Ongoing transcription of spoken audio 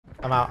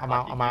I'm out. I'm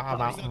out. I'm out. I'm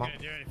He's out. not I'm out. gonna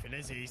do anything,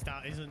 is he?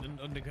 He's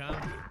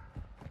underground.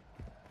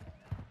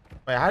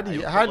 Wait,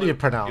 how do you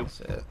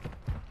pronounce it?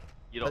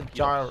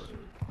 Gyro.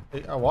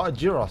 What? A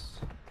gyros?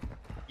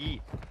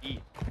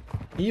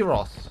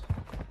 Eros.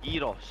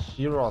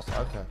 Eros.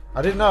 Okay.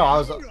 I didn't know. I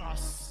was.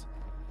 Ross.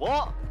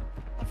 What?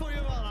 I thought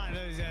you were like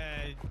those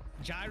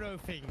gyro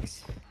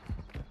things.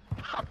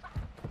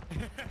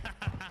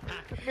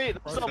 Mate,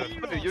 that's not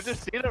true. You're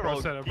just saying it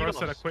wrong. Bro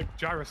said a quick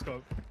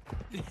gyroscope.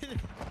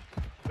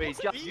 Wait,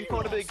 Jeff, are you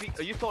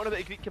talking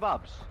about Greek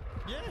kebabs?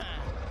 Yeah.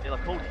 They're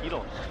called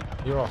gyros.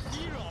 Eros.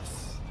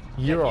 Gyros.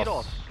 Euros.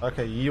 gyros.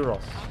 Okay,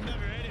 euros. I've never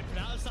heard it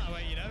pronounced that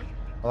way, you know.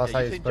 Well, that's how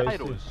You you're say supposed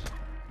gyros.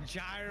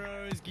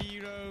 Gyros,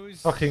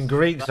 gyros. Fucking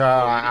Greeks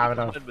are like having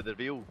a. With the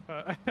real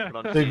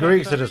The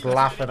Greeks are just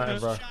laughing at him,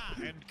 bro.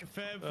 And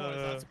confirm for us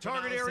how to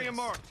Target pronounce area this.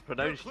 marked.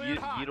 pronounced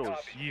gyros.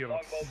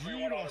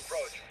 Gyros.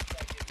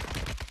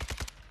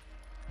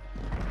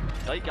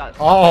 Like that.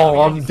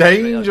 Oh, I'm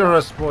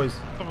dangerous, boys.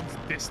 Someone's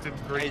distant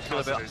Greek It's all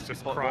cousin about is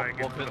just what- crying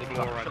what into the minute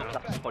floor right now.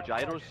 for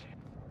gyros.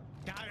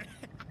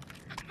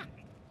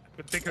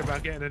 Been thinking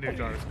about getting a new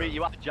gyroscope. Wait,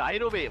 you have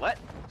gyro, mate? What?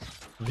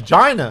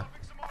 Vagina.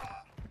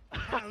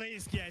 At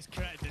least, yeah, it's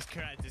correct, it's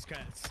correct, it's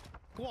correct.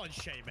 Go on,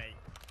 Shay, mate.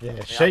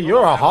 Yeah, Shay,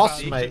 you're a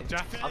hoss, mate.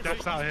 Jaff's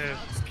out here.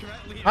 It's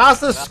correctly. How's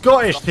the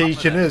Scottish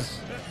teaching us?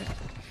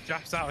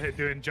 Jaff's out here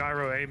doing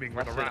gyro aiming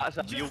with a rap.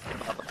 That's a real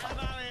kebab. I'm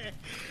out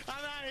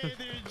here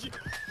doing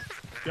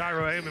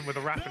Gyro aiming with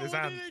a rap in his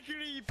hand.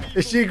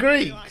 Is she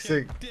Greek?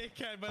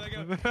 Dickhead, but I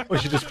go, Or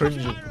is she just cringing?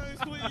 gyros,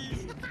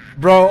 please.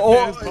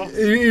 Bro,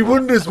 he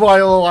wonders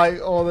why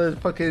all the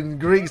fucking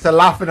Greeks are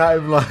laughing at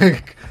him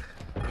like.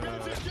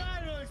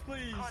 Gyros,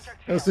 please.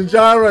 There's some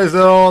gyros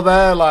are all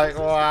there like,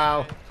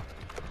 wow.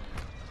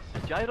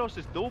 Gyros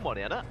is no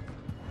money, innit?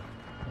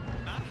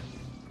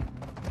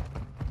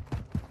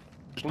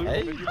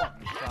 Hey.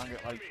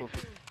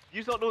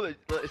 You don't know that,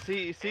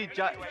 say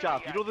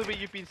Jav, you know the way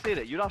you've been saying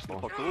it, you're asking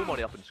for no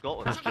money up in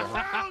Scotland.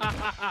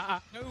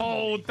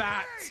 Hold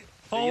that!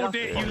 Hold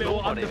it, you little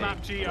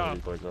undermap cheater!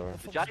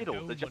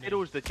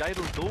 The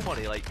gyros no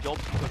money, like job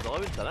seekers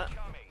allowance, innit?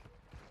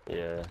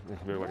 Yeah.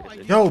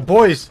 Yo,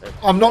 boys,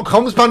 I'm not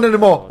comms banned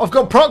anymore. I've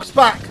got procs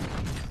back.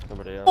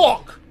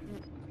 Fuck!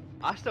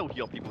 I still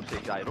hear people say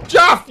gyro.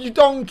 Jaff, you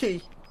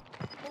donkey!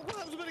 Well,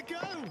 where was I gonna go?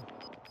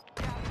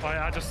 Oh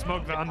yeah, I just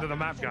smoked the under the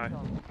map guy.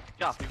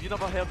 Jav, have you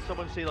never heard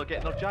someone say they're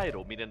getting their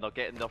gyro, meaning they're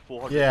getting their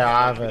 400? Yeah,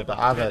 I've heard that.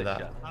 I've heard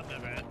that. I've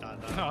never heard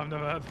that. No, I've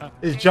never heard that.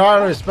 Is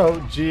gyro spelled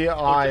You'd be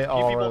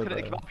G-I-R-O? walking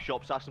into kebab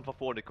shops asking for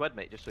 400 quid,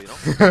 mate, just so you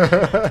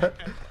know.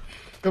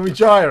 Can we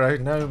gyro?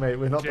 No, mate,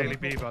 we're not. Jaylee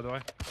B, by the way.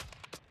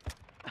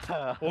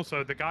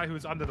 Also, the guy who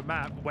was under the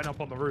map went up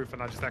on the roof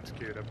and I just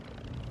executed him.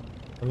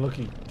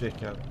 Unlucky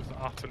dickhead. Just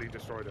utterly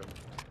destroyed him.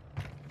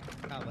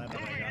 Oh, there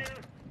we go.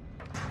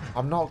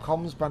 I'm not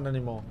comms banned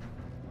anymore.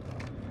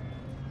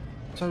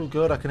 So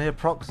good, I can hear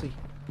proxy.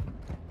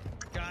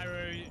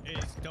 Gyro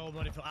is no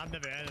money for. I've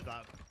never heard of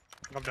that.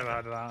 I've never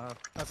heard of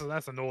that.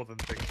 That's a northern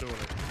thing, surely.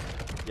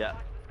 Yeah.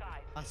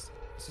 It's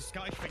a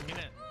Scottish thing, isn't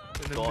it?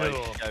 In the Scottish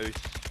middle. gouse.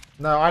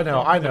 No, I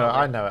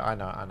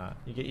know.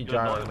 You get your You're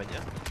gyro. Northern,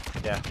 yeah?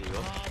 Yeah. There you go.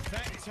 Oh,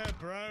 Vector,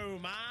 bro,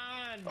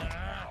 man.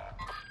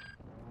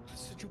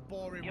 Such a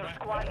boring Your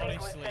record, squad mate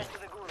was honestly. sent to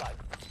the gulag.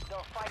 They'll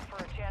fight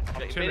for a chance. I'm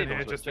Benny chilling knows here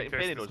what- just in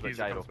Benny case knows this what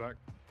geezer gyro. comes back.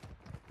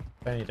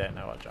 Benny don't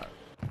know what gyro.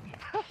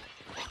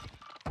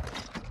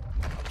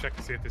 Check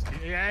to see if this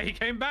key. Yeah, he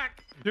came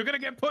back! You're gonna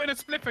get put in a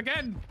spliff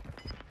again!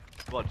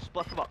 Come on,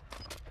 split them up.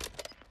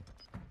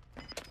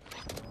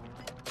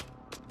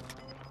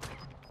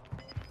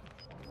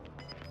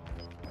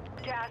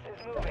 Gas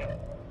is moving.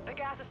 The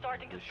gas is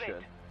starting to Good split.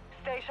 shit.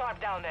 Stay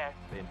sharp down there.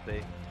 Main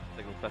play.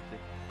 Signal 50.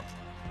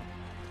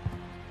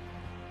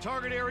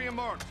 Target area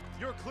marked.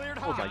 You're cleared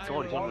Oh my high.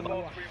 god, he's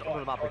under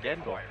the map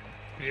again, bro.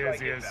 He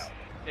is.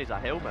 He's a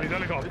helmet. He's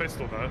only got a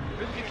pistol though. How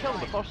did you kill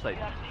him the first time?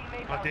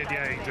 I did,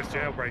 yeah, he just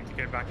jailbreaked, he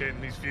came back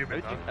in, he's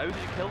fuming though. How did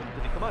you kill him?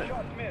 Did he come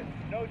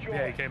out?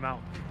 Yeah, he came out.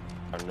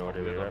 I have no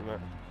idea where you're at, mate.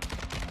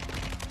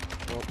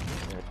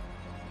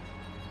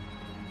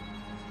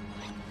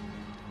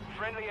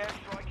 Friendly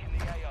airstrike in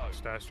the AO.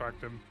 Just airstrike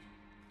him.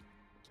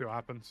 See what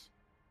happens.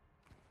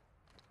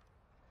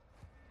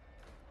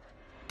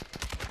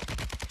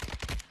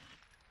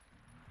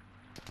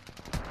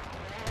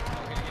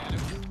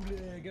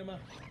 Gulag, Emma.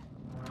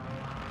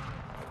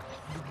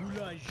 The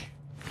goulash.